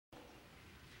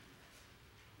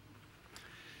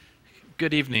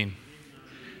Good evening,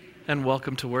 and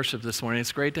welcome to worship this morning.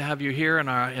 It's great to have you here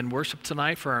in worship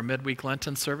tonight for our Midweek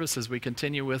Lenten service as we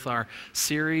continue with our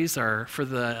series for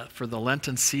the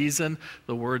Lenten season,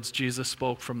 the words Jesus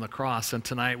spoke from the cross. And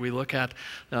tonight we look at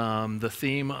the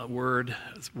theme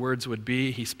words would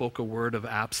be, he spoke a word of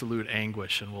absolute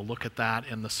anguish, and we'll look at that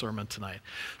in the sermon tonight.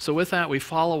 So with that, we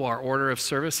follow our order of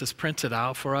service as printed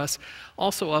out for us,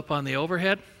 also up on the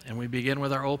overhead, and we begin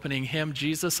with our opening hymn,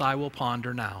 Jesus, I Will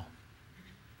Ponder Now.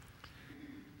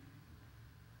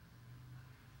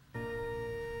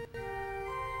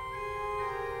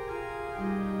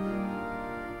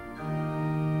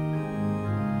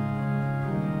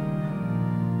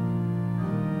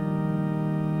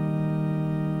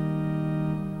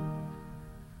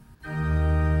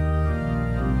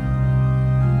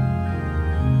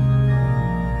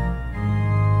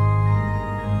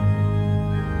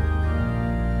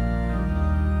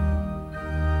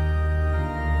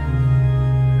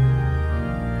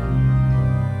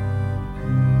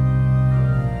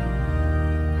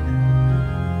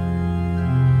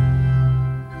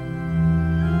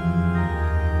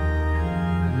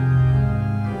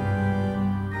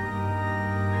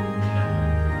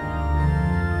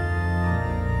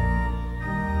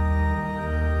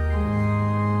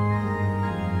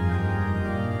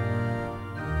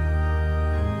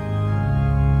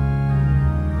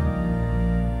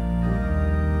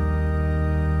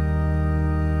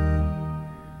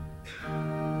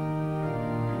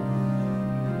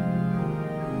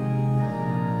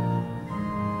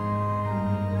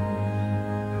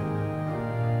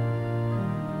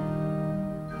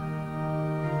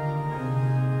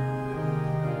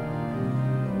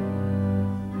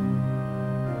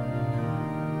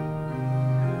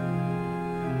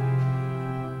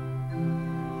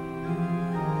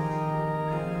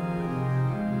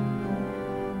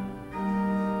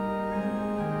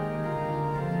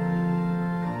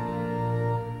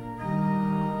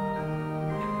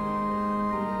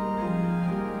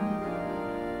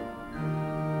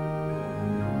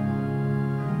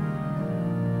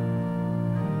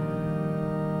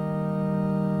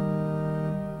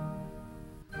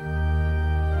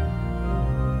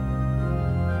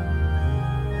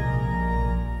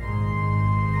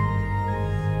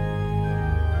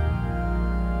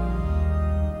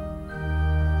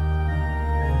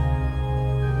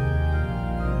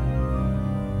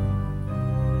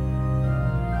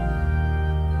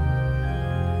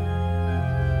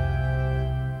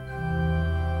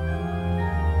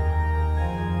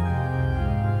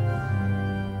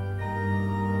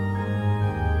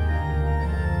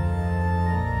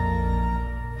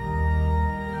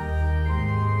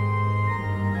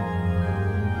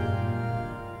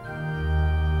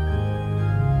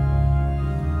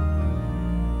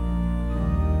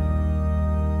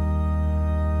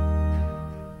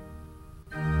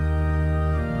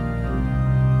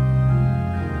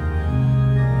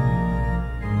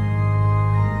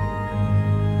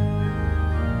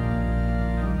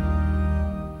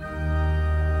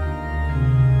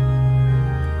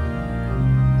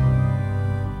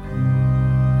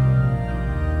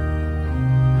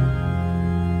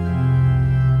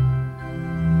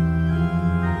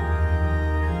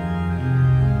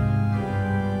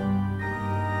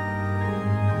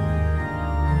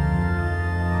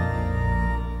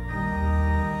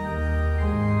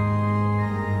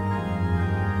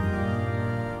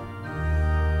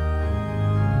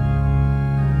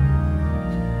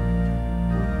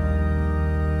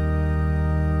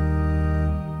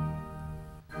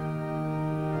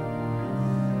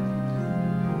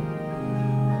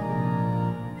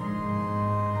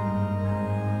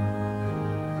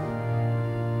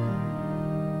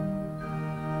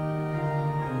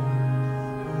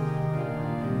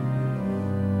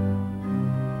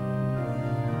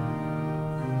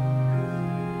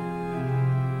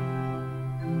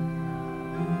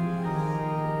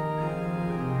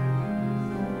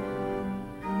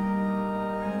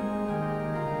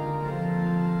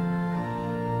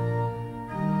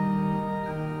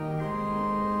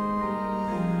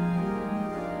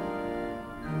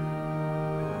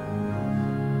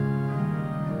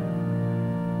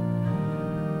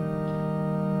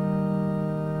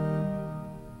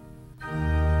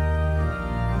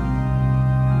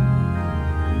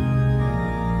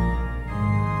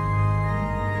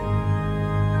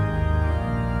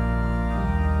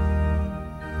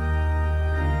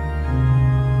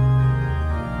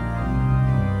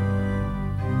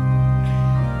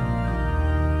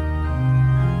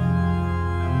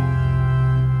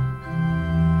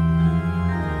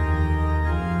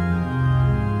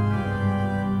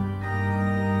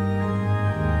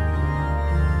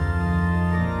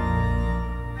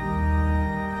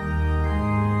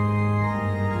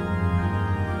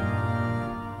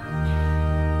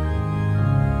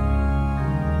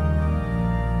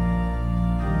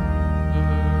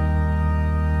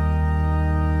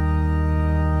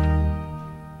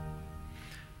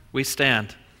 We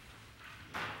stand.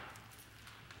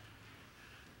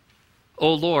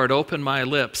 O Lord, open my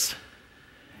lips.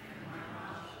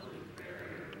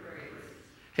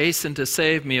 Hasten to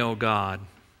save me, O God.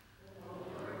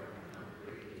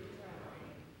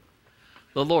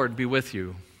 The Lord be with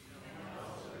you.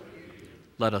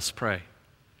 Let us pray.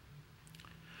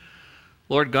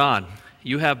 Lord God,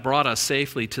 you have brought us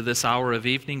safely to this hour of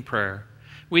evening prayer.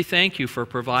 We thank you for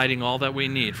providing all that we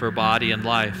need for body and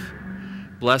life.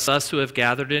 Bless us who have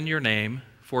gathered in your name.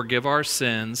 Forgive our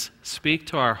sins. Speak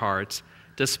to our hearts.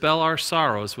 Dispel our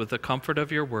sorrows with the comfort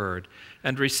of your word,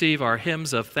 and receive our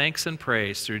hymns of thanks and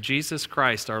praise through Jesus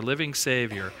Christ, our living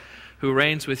Savior, who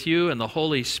reigns with you and the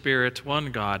Holy Spirit,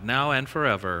 one God, now and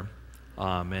forever.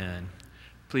 Amen.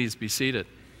 Please be seated.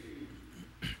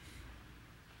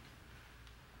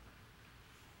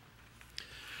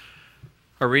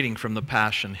 A reading from the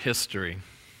Passion History.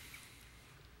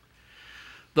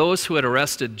 Those who had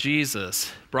arrested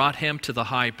Jesus brought him to the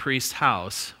high priest's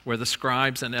house, where the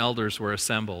scribes and elders were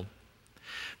assembled.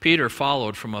 Peter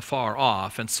followed from afar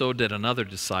off, and so did another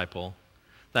disciple.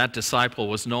 That disciple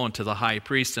was known to the high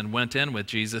priest and went in with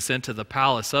Jesus into the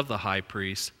palace of the high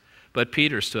priest, but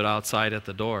Peter stood outside at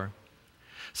the door.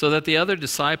 So that the other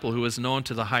disciple who was known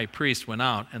to the high priest went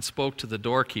out and spoke to the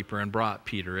doorkeeper and brought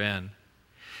Peter in.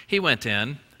 He went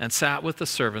in and sat with the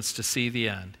servants to see the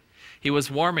end. He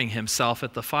was warming himself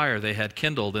at the fire they had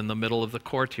kindled in the middle of the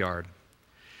courtyard.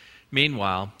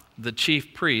 Meanwhile, the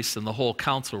chief priests and the whole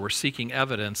council were seeking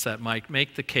evidence that might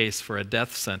make the case for a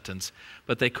death sentence,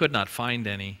 but they could not find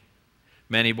any.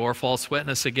 Many bore false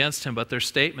witness against him, but their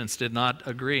statements did not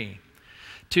agree.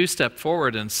 Two stepped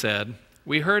forward and said,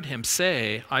 "We heard him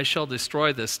say, 'I shall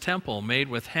destroy this temple made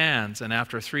with hands, and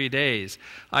after 3 days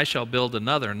I shall build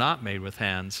another not made with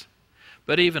hands.'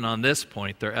 But even on this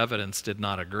point their evidence did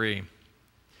not agree."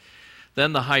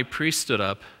 Then the high priest stood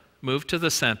up, moved to the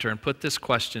center, and put this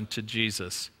question to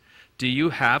Jesus: "Do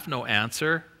you have no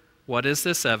answer? What is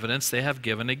this evidence they have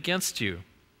given against you?"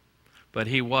 But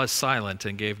he was silent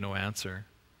and gave no answer.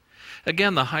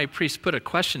 Again the high priest put a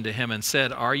question to him and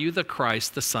said, "Are you the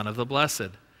Christ, the Son of the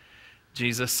Blessed?"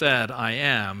 Jesus said, "I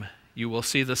am. You will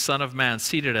see the Son of Man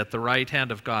seated at the right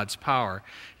hand of God's power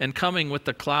and coming with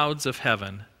the clouds of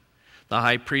heaven." The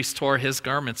high priest tore his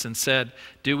garments and said,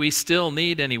 "Do we still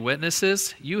need any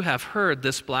witnesses? You have heard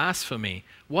this blasphemy.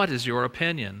 What is your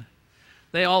opinion?"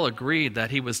 They all agreed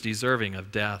that he was deserving of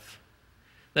death.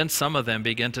 Then some of them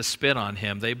began to spit on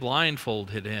him. They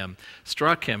blindfolded him,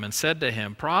 struck him, and said to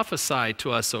him, "Prophesy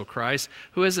to us, O Christ.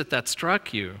 Who is it that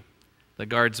struck you?" The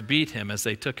guards beat him as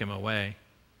they took him away.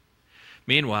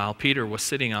 Meanwhile, Peter was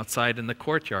sitting outside in the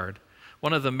courtyard.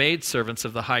 One of the maidservants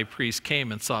of the high priest came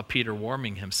and saw Peter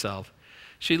warming himself.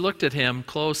 She looked at him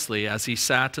closely as he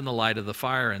sat in the light of the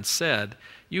fire and said,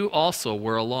 "You also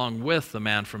were along with the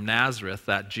man from Nazareth,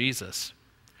 that Jesus."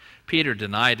 Peter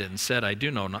denied it and said, "I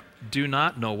do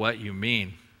not know what you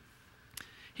mean."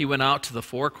 He went out to the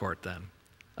forecourt then.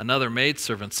 Another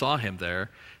maidservant saw him there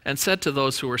and said to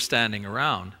those who were standing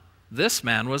around, "This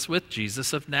man was with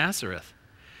Jesus of Nazareth."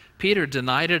 Peter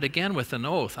denied it again with an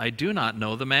oath, "I do not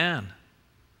know the man."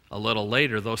 A little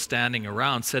later, those standing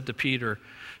around said to Peter,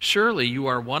 "Surely you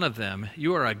are one of them.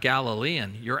 You are a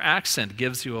Galilean. Your accent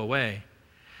gives you away."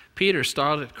 Peter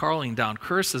started calling down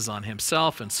curses on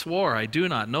himself and swore, "I do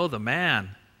not know the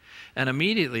man." And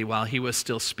immediately while he was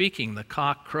still speaking, the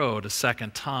cock crowed a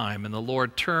second time, and the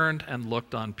Lord turned and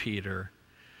looked on Peter.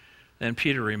 Then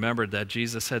Peter remembered that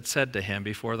Jesus had said to him,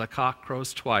 "Before the cock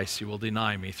crows twice, you will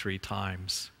deny me 3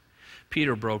 times.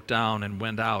 Peter broke down and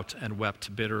went out and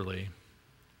wept bitterly.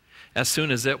 As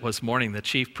soon as it was morning, the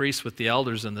chief priests with the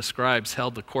elders and the scribes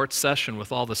held the court session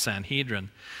with all the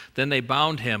Sanhedrin. Then they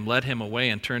bound him, led him away,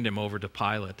 and turned him over to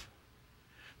Pilate.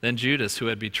 Then Judas, who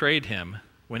had betrayed him,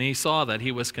 when he saw that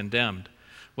he was condemned,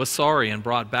 was sorry and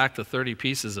brought back the 30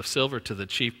 pieces of silver to the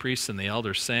chief priests and the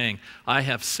elders, saying, "I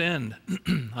have sinned.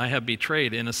 I have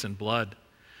betrayed innocent blood."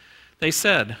 They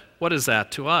said, "What is that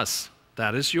to us?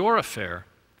 That is your affair."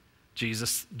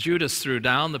 Judas threw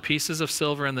down the pieces of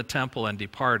silver in the temple and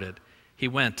departed. He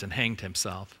went and hanged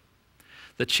himself.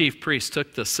 The chief priests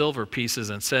took the silver pieces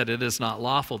and said, "It is not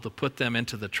lawful to put them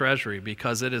into the treasury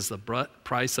because it is the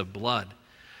price of blood."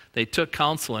 They took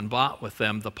counsel and bought with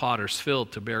them the potter's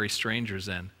field to bury strangers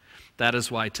in. That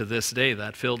is why to this day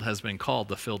that field has been called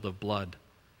the field of blood.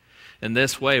 In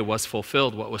this way was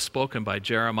fulfilled what was spoken by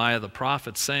Jeremiah the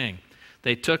prophet, saying,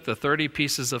 "They took the 30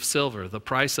 pieces of silver, the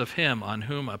price of him on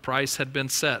whom a price had been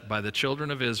set by the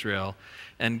children of Israel,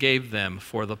 and gave them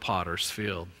for the potter's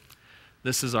field."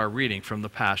 This is our reading from the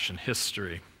Passion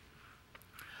History.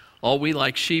 All we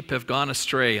like sheep have gone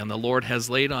astray, and the Lord has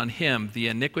laid on him the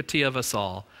iniquity of us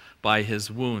all. By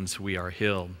his wounds we are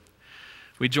healed.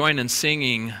 We join in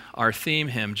singing our theme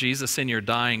hymn, Jesus in Your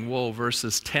Dying Woe,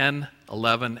 verses 10,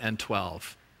 11, and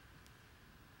 12.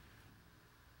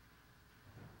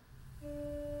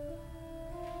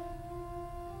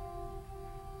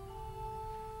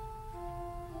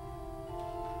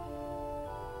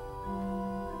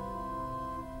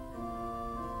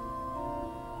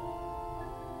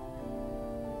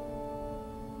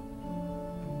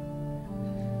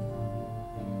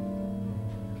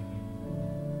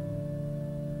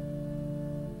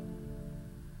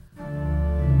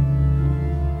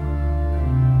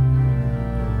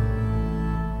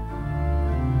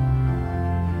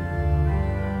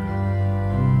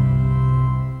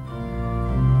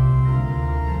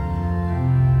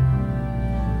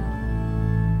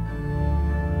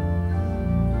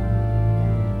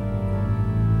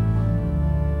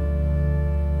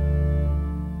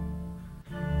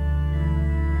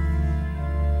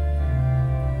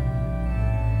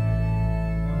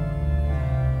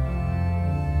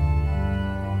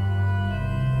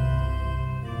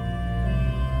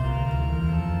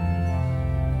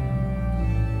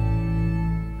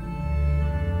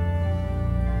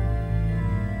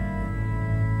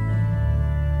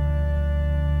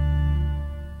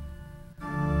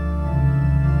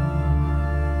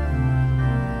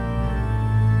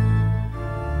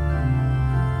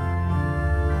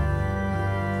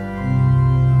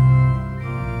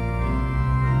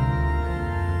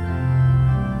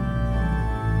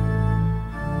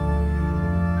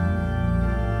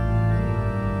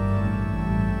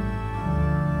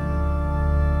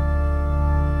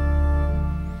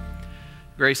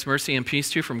 Grace, mercy, and peace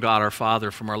to you from God our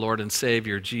Father, from our Lord and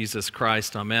Savior, Jesus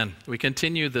Christ. Amen. We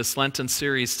continue this Lenten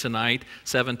series tonight.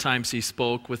 7 times he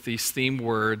spoke with these theme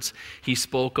words. He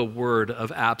spoke a word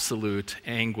of absolute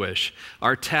anguish.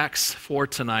 Our texts for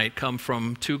tonight come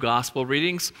from 2 gospel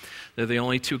readings. They're the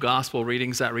only 2 gospel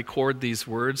readings that record these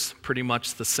words, pretty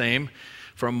much the same.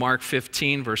 From Mark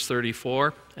 15, verse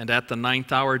 34, "And at the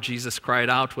 9th hour Jesus cried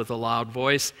out with a loud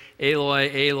voice, Eloi,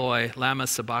 Eloi, lama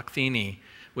sabachthani,"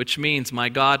 which means, my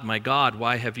God,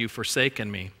 why have you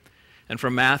forsaken me?" And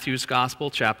from Matthew's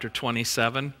Gospel, chapter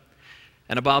 27,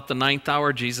 "And about the 9th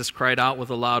hour Jesus cried out with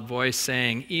a loud voice,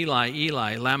 saying, Eli,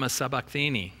 Eli, lama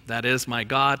sabachthani," that is, my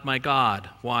God,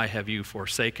 why have you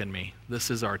forsaken me?" This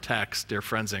is our text, dear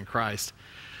friends in Christ.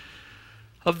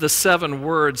 Of the 7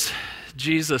 words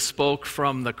Jesus spoke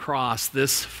from the cross,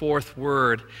 this 4th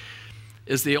word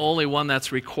is the only one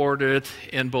that's recorded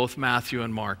in both Matthew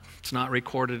and Mark. It's not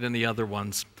recorded in the other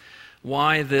ones.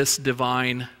 Why this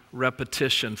divine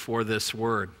repetition for this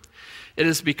word? It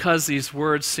is because these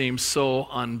words seem so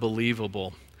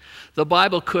unbelievable. The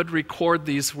Bible could record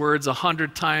these words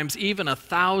 100 times, even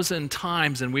 1,000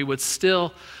 times, and we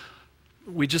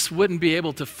just wouldn't be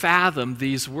able to fathom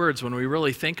these words when we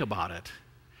really think about it.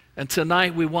 And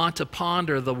tonight we want to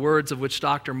ponder the words of which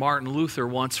Dr. Martin Luther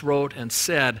once wrote and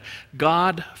said,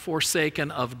 "God forsaken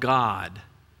of God,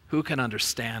 who can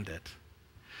understand it?"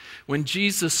 When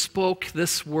Jesus spoke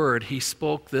this word, he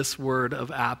spoke this word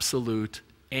of absolute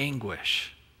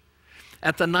anguish.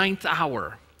 At the 9th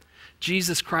hour,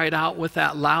 Jesus cried out with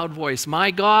that loud voice,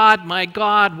 my God,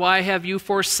 why have you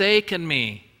forsaken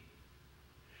me?"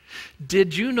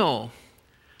 Did you know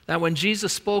that when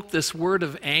Jesus spoke this word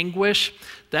of anguish,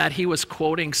 that he was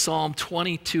quoting Psalm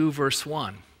 22, verse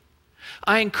 1.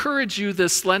 I encourage you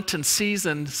this Lenten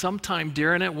season, sometime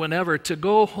during it, whenever, to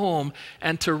go home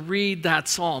and to read that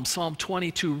psalm, Psalm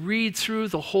 22. Read through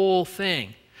the whole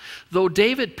thing. Though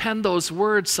David penned those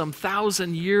words some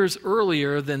 1,000 years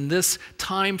earlier than this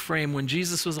time frame when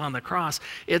Jesus was on the cross,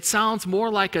 it sounds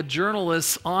more like a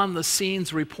journalist's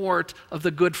on-the-scenes report of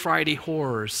the Good Friday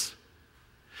horrors.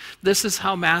 This is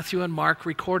how Matthew and Mark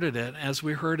recorded it, as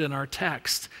we heard in our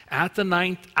text. At the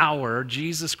 9th hour,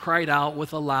 Jesus cried out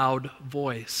with a loud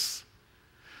voice.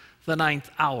 The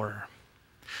 9th hour.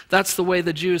 That's the way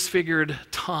the Jews figured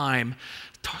time.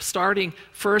 Starting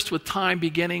first with time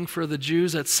beginning for the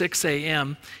Jews at 6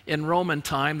 a.m. in Roman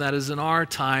time, that is in our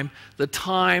time, the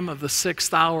time of the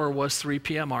 6th hour was 3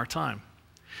 p.m. our time.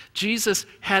 Jesus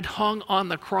had hung on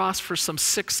the cross for some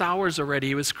 6 hours already.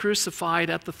 He was crucified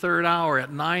at the 3rd hour,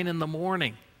 at 9 in the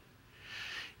morning.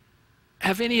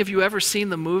 Have any of you ever seen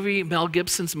the movie, Mel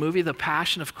Gibson's movie, The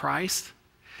Passion of Christ?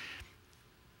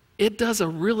 It does a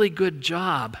really good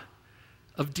job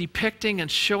of depicting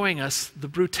and showing us the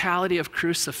brutality of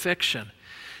crucifixion.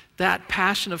 That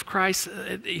Passion of Christ,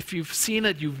 if you've seen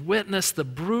it, you've witnessed the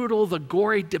brutal, the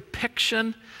gory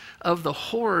depiction of the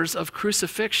horrors of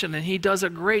crucifixion, and he does a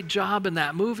great job in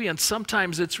that movie, and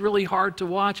sometimes it's really hard to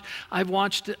watch. I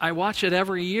watch it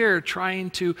every year trying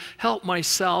to help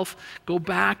myself go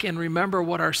back and remember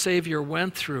what our Savior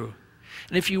went through.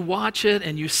 And if you watch it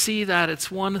and you see that,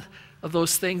 it's one of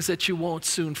those things that you won't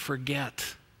soon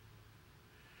forget.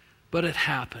 But it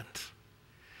happened.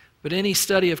 But any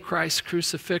study of Christ's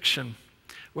crucifixion,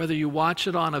 whether you watch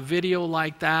it on a video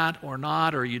like that or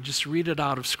not, or you just read it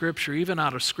out of Scripture, even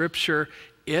out of Scripture,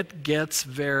 it gets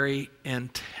very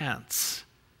intense.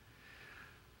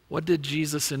 What did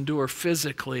Jesus endure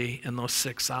physically in those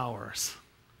 6 hours?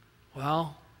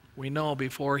 Well, we know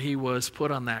before he was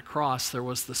put on that cross, there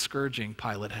was the scourging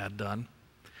Pilate had done,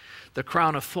 the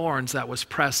crown of thorns that was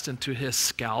pressed into his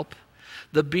scalp,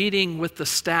 the beating with the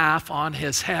staff on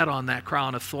his head on that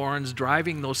crown of thorns,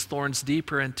 driving those thorns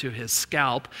deeper into his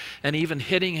scalp, and even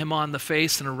hitting him on the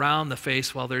face and around the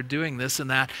face while they're doing this and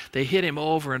that. They hit him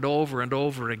over and over and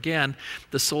over again.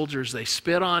 The soldiers, they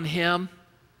spit on him.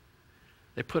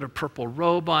 They put a purple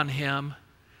robe on him.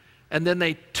 And then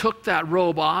they took that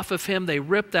robe off of him. They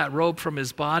ripped that robe from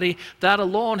his body. That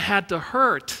alone had to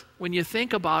hurt. When you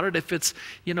think about it, if it's,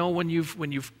 when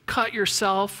you've cut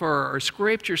yourself or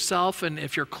scraped yourself, and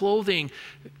if your clothing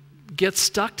gets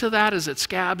stuck to that as it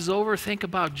scabs over, think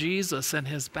about Jesus and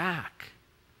his back.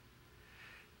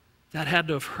 That had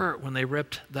to have hurt when they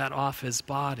ripped that off his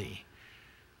body.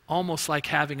 Almost like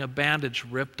having a bandage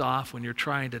ripped off when you're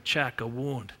trying to check a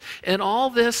wound. And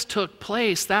all this took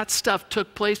place, that stuff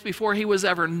took place before he was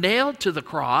ever nailed to the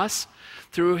cross,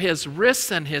 through his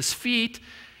wrists and his feet,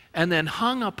 and then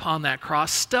hung upon that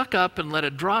cross, stuck up and let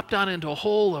it drop down into a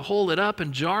hole to hold it up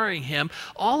and jarring him.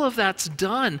 All of that's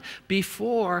done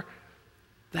before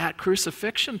that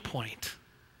crucifixion point.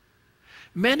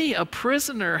 Many a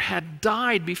prisoner had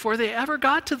died before they ever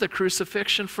got to the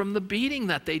crucifixion from the beating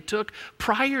that they took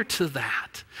prior to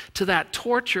that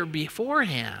torture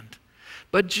beforehand.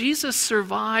 But Jesus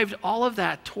survived all of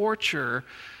that torture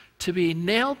to be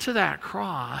nailed to that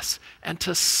cross and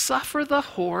to suffer the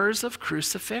horrors of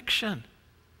crucifixion.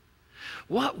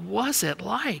 What was it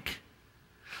like?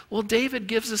 Well, David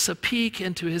gives us a peek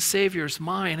into his Savior's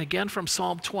mind, again from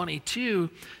Psalm 22,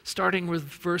 starting with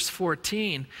verse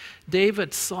 14.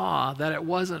 David saw that it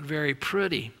wasn't very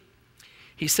pretty.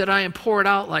 He said, I am poured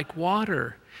out like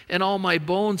water, and all my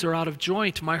bones are out of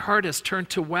joint. My heart has turned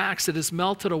to wax. It has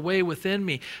melted away within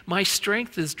me. My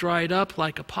strength is dried up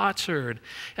like a potsherd,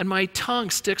 and my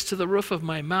tongue sticks to the roof of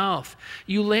my mouth.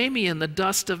 You lay me in the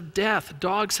dust of death.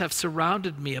 Dogs have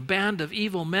surrounded me. A band of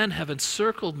evil men have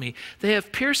encircled me. They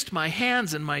have pierced my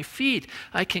hands and my feet.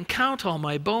 I can count all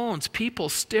my bones. People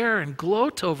stare and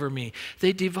gloat over me.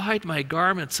 They divide my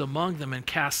garments among them and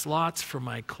cast lots for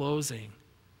my clothing.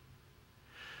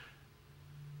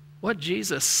 What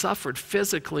Jesus suffered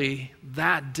physically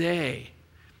that day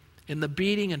in the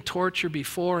beating and torture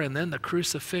before and then the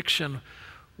crucifixion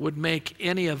would make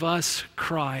any of us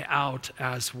cry out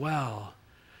as well.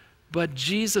 But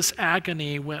Jesus'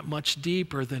 agony went much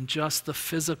deeper than just the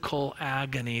physical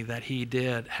agony that he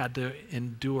had to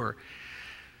endure.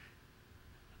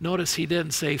 Notice he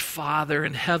didn't say, Father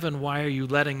in heaven, why are you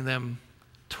letting them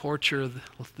torture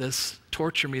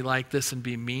me like this and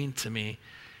be mean to me?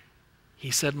 He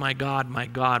said, my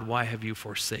God, why have you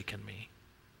forsaken me?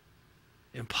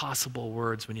 Impossible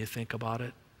words when you think about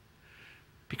it.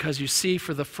 Because you see,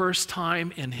 for the first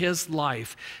time in his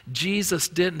life, Jesus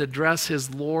didn't address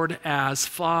his Lord as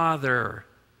Father.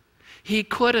 He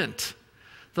couldn't.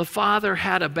 The Father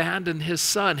had abandoned his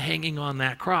Son hanging on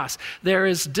that cross. There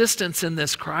is distance in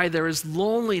this cry. There is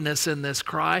loneliness in this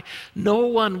cry. No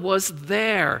one was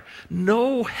there.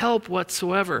 No help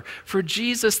whatsoever. For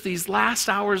Jesus, these last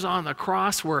hours on the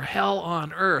cross were hell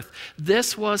on earth.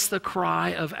 This was the cry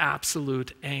of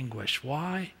absolute anguish.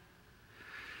 Why?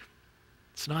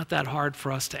 It's not that hard for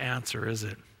us to answer, is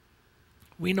it?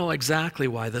 We know exactly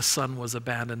why the Son was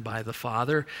abandoned by the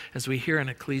Father, as we hear in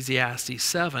Ecclesiastes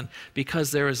 7,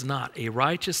 because there is not a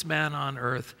righteous man on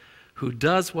earth who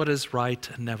does what is right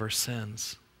and never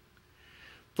sins.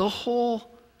 The whole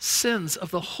sins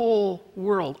of the whole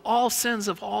world, all sins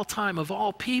of all time, of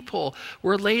all people,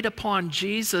 were laid upon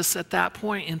Jesus at that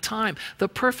point in time, the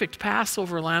perfect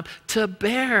Passover lamb, to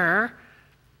bear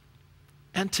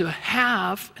and to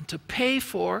have and to pay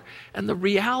for. And the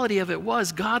reality of it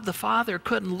was, God the Father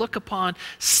couldn't look upon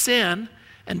sin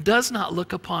and does not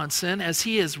look upon sin. As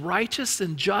he is righteous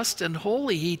and just and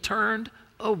holy, he turned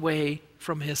away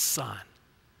from his Son.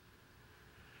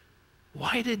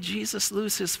 Why did Jesus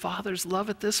lose his Father's love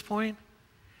at this point?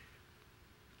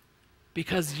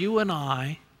 Because you and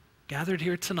I, gathered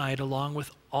here tonight along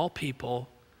with all people,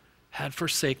 had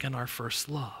forsaken our first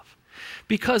love.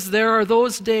 Because there are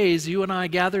those days, you and I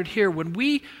gathered here, when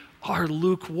we are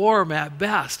lukewarm at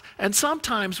best, and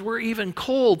sometimes we're even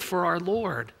cold for our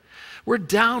Lord. We're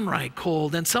downright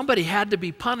cold, and somebody had to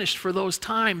be punished for those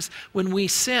times when we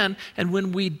sin and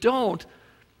when we don't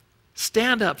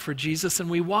stand up for Jesus and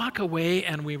we walk away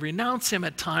and we renounce him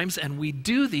at times and we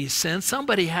do these sins.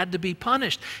 Somebody had to be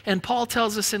punished. And Paul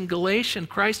tells us in Galatians,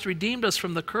 Christ redeemed us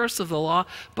from the curse of the law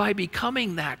by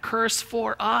becoming that curse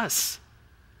for us.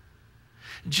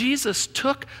 Jesus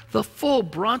took the full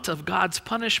brunt of God's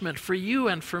punishment for you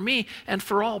and for me and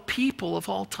for all people of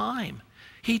all time.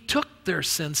 He took their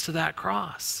sins to that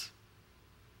cross.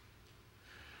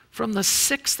 From the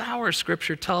 6th hour,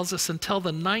 Scripture tells us, until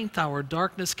the 9th hour,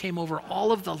 darkness came over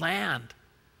all of the land.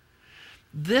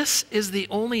 This is the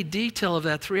only detail of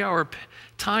that 3-hour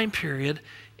time period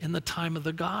in the time of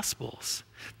the Gospels.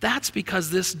 That's because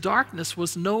this darkness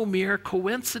was no mere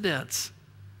coincidence.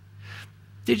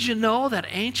 Did you know that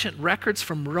ancient records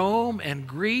from Rome and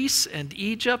Greece and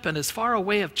Egypt and as far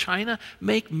away as China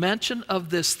make mention of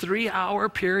this 3-hour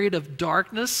period of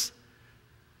darkness?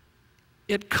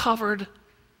 It covered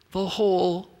the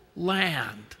whole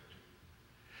land.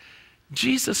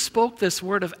 Jesus spoke this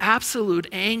word of absolute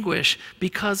anguish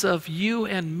because of you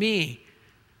and me.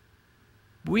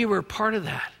 We were part of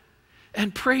that.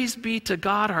 And praise be to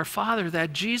God our Father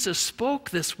that Jesus spoke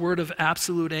this word of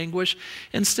absolute anguish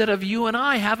instead of you and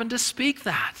I having to speak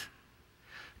that.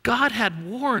 God had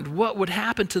warned what would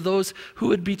happen to those who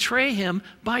would betray him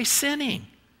by sinning.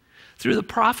 Through the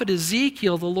prophet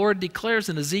Ezekiel, the Lord declares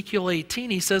in Ezekiel 18,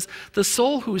 he says, "The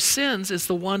soul who sins is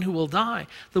the one who will die.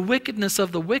 The wickedness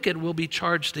of the wicked will be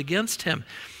charged against him."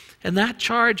 And that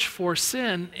charge for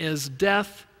sin is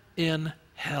death in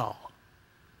hell.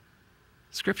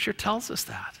 Scripture tells us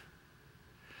that.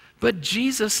 But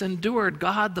Jesus endured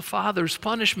God the Father's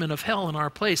punishment of hell in our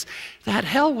place. That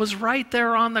hell was right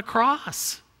there on the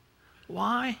cross.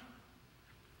 Why?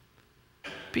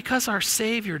 Because our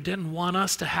Savior didn't want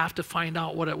us to have to find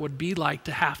out what it would be like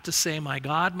to have to say, my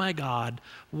God,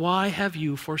 why have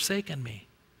you forsaken me?"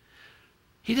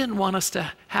 He didn't want us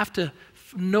to have to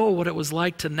know what it was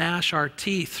like to gnash our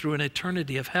teeth through an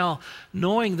eternity of hell,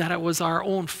 knowing that it was our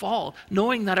own fault,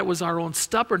 knowing that it was our own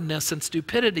stubbornness and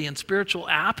stupidity and spiritual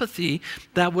apathy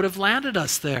that would have landed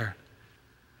us there.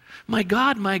 My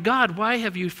God, why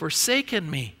have you forsaken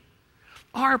me?"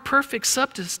 Our perfect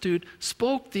substitute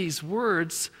spoke these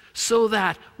words so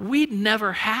that we'd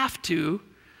never have to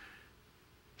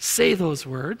say those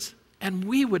words, and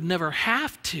we would never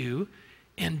have to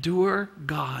endure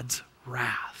God's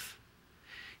wrath.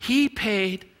 He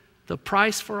paid the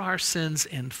price for our sins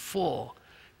in full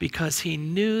because he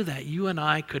knew that you and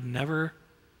I could never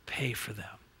pay for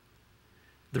them.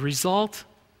 The result?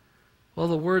 Well,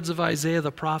 the words of Isaiah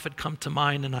the prophet come to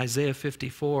mind in Isaiah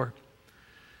 54.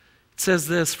 It says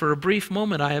this, "For a brief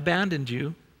moment I abandoned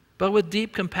you, but with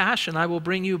deep compassion I will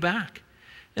bring you back.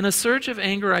 In a surge of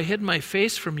anger I hid my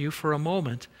face from you for a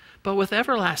moment, but with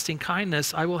everlasting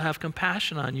kindness I will have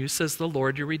compassion on you, says the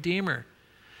Lord your Redeemer.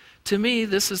 To me,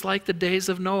 this is like the days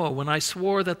of Noah, when I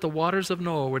swore that the waters of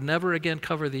Noah would never again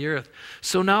cover the earth.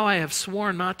 So now I have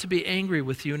sworn not to be angry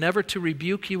with you, never to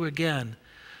rebuke you again.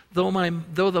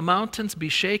 Though the mountains be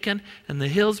shaken and the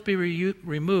hills be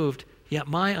removed, yet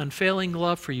my unfailing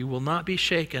love for you will not be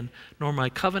shaken, nor my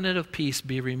covenant of peace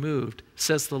be removed,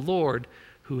 says the Lord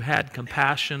who had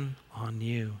compassion on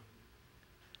you."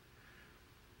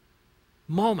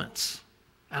 Moments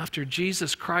after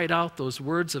Jesus cried out those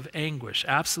words of anguish,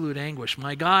 absolute anguish,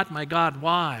 my God,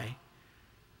 why?"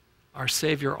 Our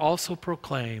Savior also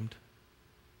proclaimed,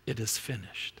 "It is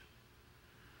finished."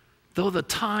 Though the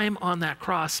time on that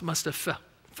cross must have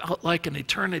felt like an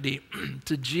eternity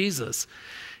to Jesus,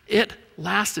 it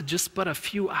lasted just but a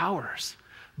few hours.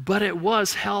 But it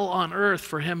was hell on earth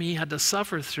for him he had to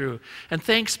suffer through. And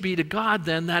thanks be to God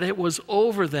then that it was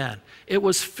over then. It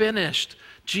was finished.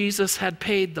 Jesus had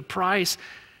paid the price.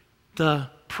 The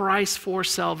price for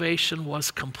salvation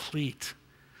was complete.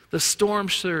 The storm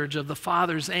surge of the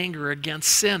Father's anger against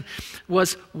sin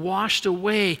was washed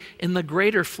away in the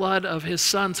greater flood of his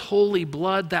Son's holy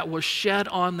blood that was shed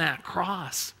on that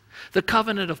cross. The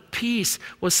covenant of peace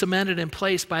was cemented in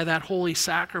place by that holy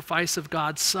sacrifice of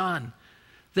God's Son.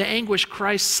 The anguish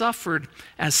Christ suffered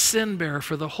as sin bearer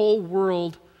for the whole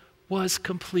world was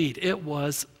complete. It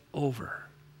was over.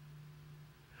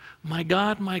 My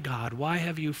God, why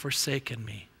have you forsaken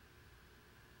me?"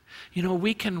 You know,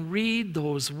 we can read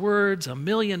those words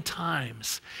 1,000,000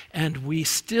 times and we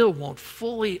still won't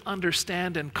fully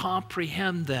understand and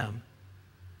comprehend them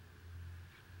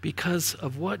because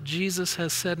of what Jesus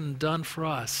has said and done for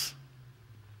us.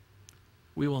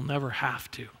 We will never have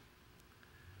to.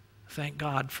 Thank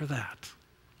God for that.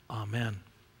 Amen.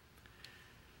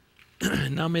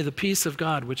 Now may the peace of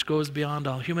God, which goes beyond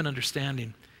all human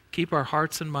understanding, keep our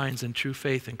hearts and minds in true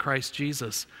faith in Christ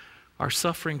Jesus, our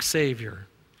suffering Savior.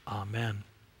 Amen.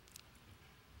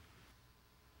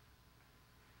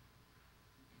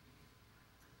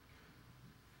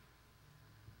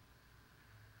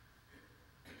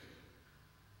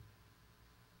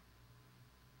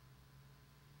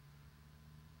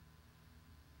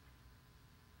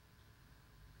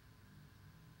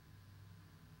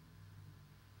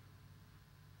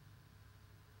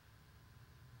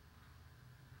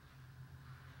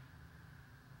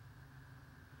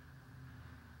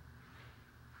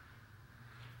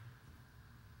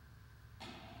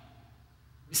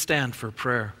 We stand for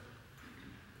prayer.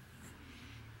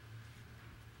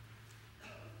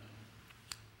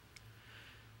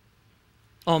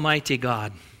 Almighty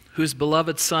God, whose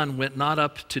beloved Son went not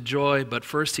up to joy, but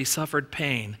first he suffered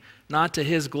pain, not to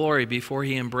his glory before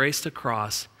he embraced a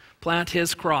cross, plant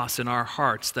his cross in our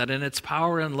hearts, that in its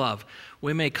power and love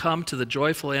we may come to the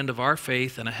joyful end of our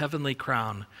faith and a heavenly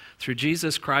crown. Through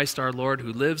Jesus Christ our Lord,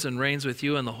 who lives and reigns with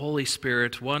you in the Holy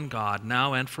Spirit, one God,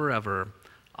 now and forever.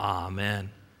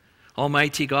 Amen.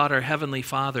 Almighty God, our Heavenly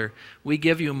Father, we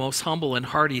give you most humble and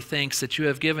hearty thanks that you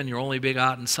have given your only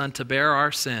begotten Son to bear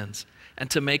our sins and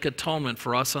to make atonement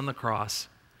for us on the cross.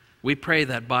 We pray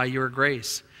that by your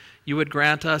grace you would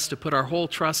grant us to put our whole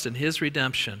trust in his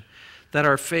redemption, that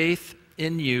our faith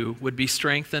in you would be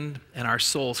strengthened and our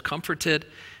souls comforted,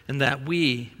 and that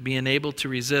we, being able to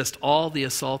resist all the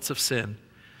assaults of sin,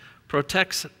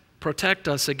 protect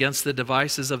us against the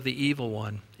devices of the evil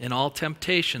one. In all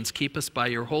temptations, keep us by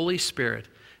your Holy Spirit,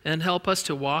 and help us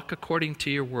to walk according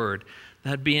to your word,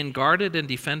 that being guarded and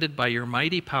defended by your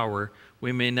mighty power,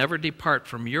 we may never depart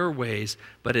from your ways,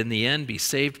 but in the end be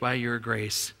saved by your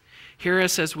grace. Hear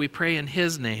us as we pray in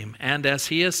his name, and as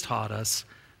he has taught us.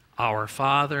 Our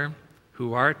Father,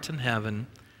 who art in heaven,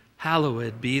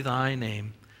 hallowed be thy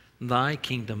name. Thy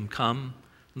kingdom come,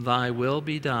 thy will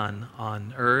be done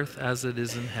on earth as it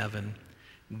is in heaven.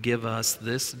 Give us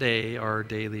this day our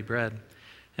daily bread,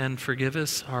 and forgive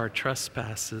us our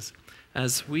trespasses,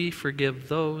 as we forgive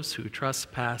those who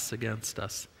trespass against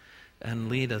us. And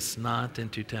lead us not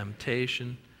into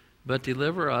temptation, but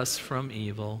deliver us from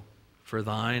evil. For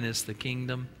thine is the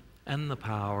kingdom, and the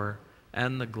power,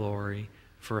 and the glory,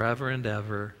 forever and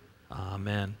ever.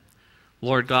 Amen.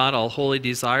 Lord God, all holy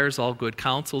desires, all good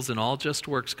counsels, and all just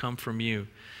works come from you.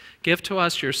 Give to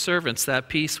us, your servants, that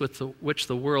peace which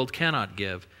the world cannot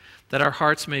give, that our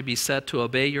hearts may be set to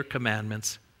obey your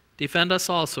commandments. Defend us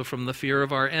also from the fear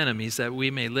of our enemies, that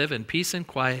we may live in peace and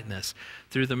quietness,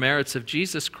 through the merits of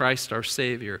Jesus Christ our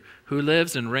Savior, who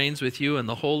lives and reigns with you in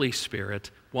the Holy Spirit,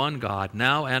 one God,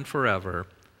 now and forever.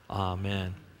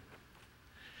 Amen.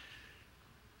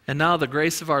 And now the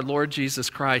grace of our Lord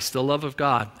Jesus Christ, the love of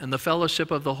God, and the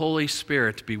fellowship of the Holy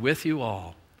Spirit be with you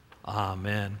all.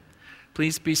 Amen.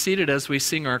 Please be seated as we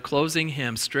sing our closing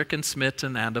hymn, Stricken,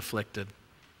 Smitten, and Afflicted.